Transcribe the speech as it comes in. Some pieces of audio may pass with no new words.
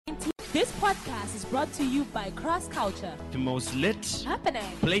This podcast is brought to you by Cross Culture. The most lit Happening.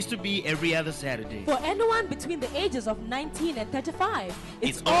 place to be every other Saturday. For anyone between the ages of 19 and 35,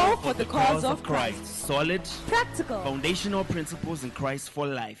 It's all for the cause of Christ. Solid, Practical. foundational principles in Christ for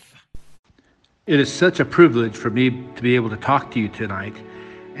life. It is such a privilege for me to be able to talk to you tonight.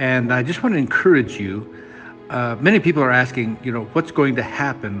 And I just want to encourage you. Many people are asking, what's going to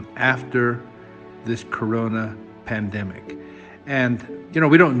happen after this corona pandemic? And,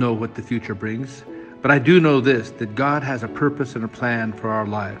 we don't know what the future brings, but I do know this, that God has a purpose and a plan for our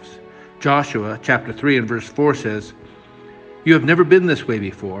lives. Joshua chapter 3 and verse 4 says, "You have never been this way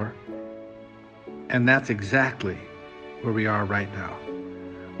before." And that's exactly where we are right now.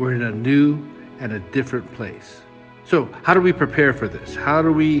 We're in a new and a different place. So how do we prepare for this? How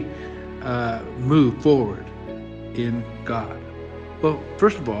do we move forward in God? Well,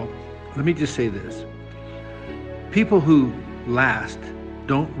 first of all, let me just say this. People who last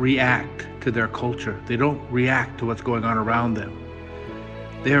don't react to their culture. They don't react to what's going on around them.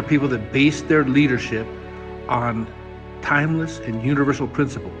 They are people that base their leadership on timeless and universal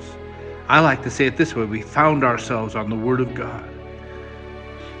principles. I like to say it this way: we found ourselves on the Word of God.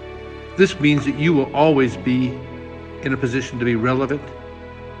 This means that you will always be in a position to be relevant.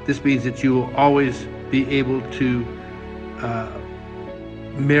 This means that you will always be able to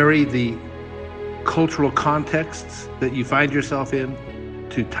marry the cultural contexts that you find yourself in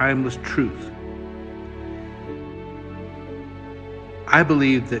to timeless truth. I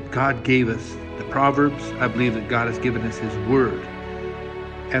believe that God gave us the Proverbs. I believe that God has given us His Word,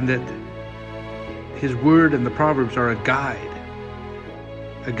 and that His Word and the Proverbs are a guide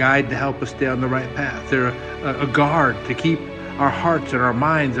to help us stay on the right path. They're a guard to keep our hearts and our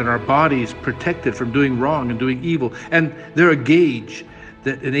minds and our bodies protected from doing wrong and doing evil. And they're a gauge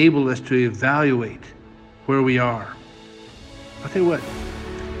that enable us to evaluate where we are. I'll tell you what,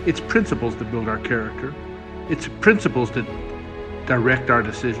 it's principles that build our character. It's principles that direct our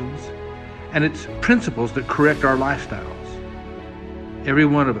decisions. And it's principles that correct our lifestyles. Every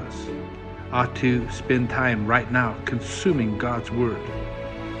one of us ought to spend time right now consuming God's Word,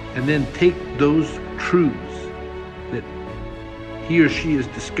 and then take those truths that he or she is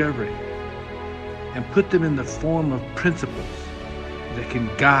discovering and put them in the form of principles that can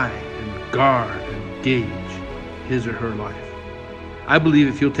guide and guard and gauge his or her life. I believe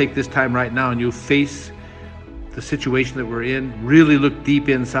if you'll take this time right now and you'll face the situation that we're in, really look deep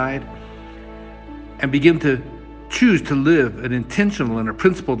inside, and begin to choose to live an intentional and a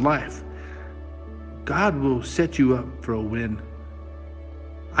principled life, God will set you up for a win.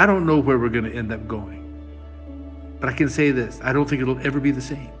 I don't know where we're going to end up going, but I can say this: I don't think it'll ever be the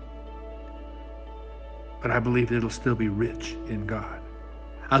same. But I believe it'll still be rich in God.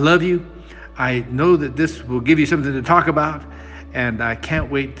 I love you. I know that this will give you something to talk about, and I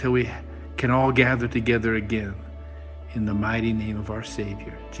can't wait till we can all gather together again in the mighty name of our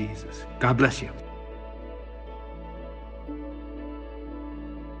Savior, Jesus. God bless you.